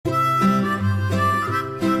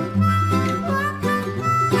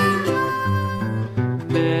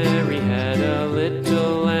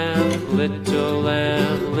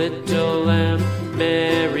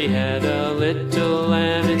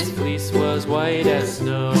white as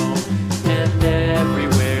snow. And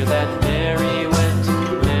everywhere that Mary went,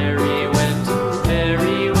 Mary went,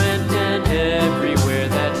 Mary went, and everywhere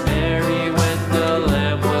that Mary went, the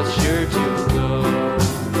lamb was sure to go.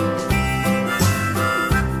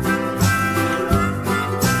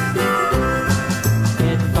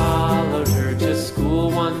 It followed her to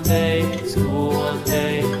school one day, school one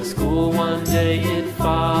day, school one day. It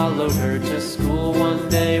followed her to school one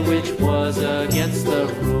day, which was against the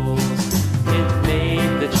rules. It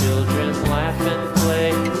made the children laugh and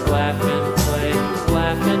play, laugh and play,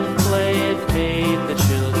 laugh and play. It made the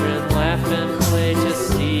children laugh and play to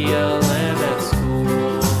see a lamb at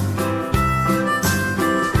school.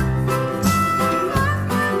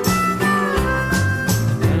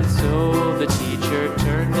 And so the teacher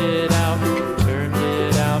turned it out, turned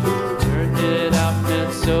it out, turned it out.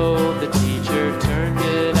 And so the teacher turned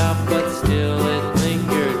it out, but still it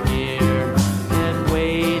lingered near and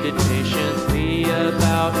waited patiently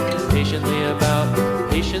about, patiently about,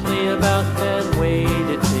 patiently about, and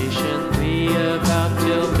waited patiently about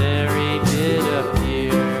till Mary did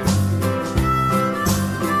appear.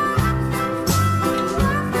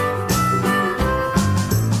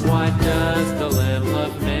 Why does the lamb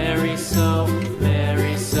love Mary so,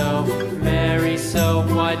 Mary so, Mary so?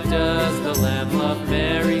 Why does the lamb love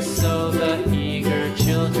Mary so? The eager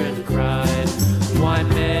children cried. Why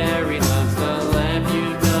Mary loves the lamb, you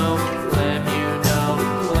know, lamb, you know,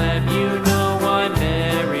 lamb, you know. Why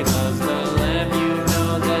Mary loves the lamb, you know,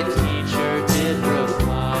 the teacher did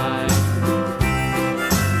reply.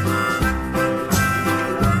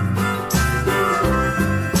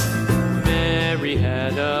 Mary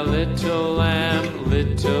had a little lamb,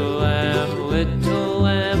 little lamb, little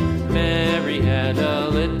lamb. Mary had a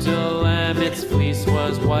little lamb, its fleece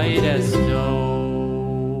was white as snow.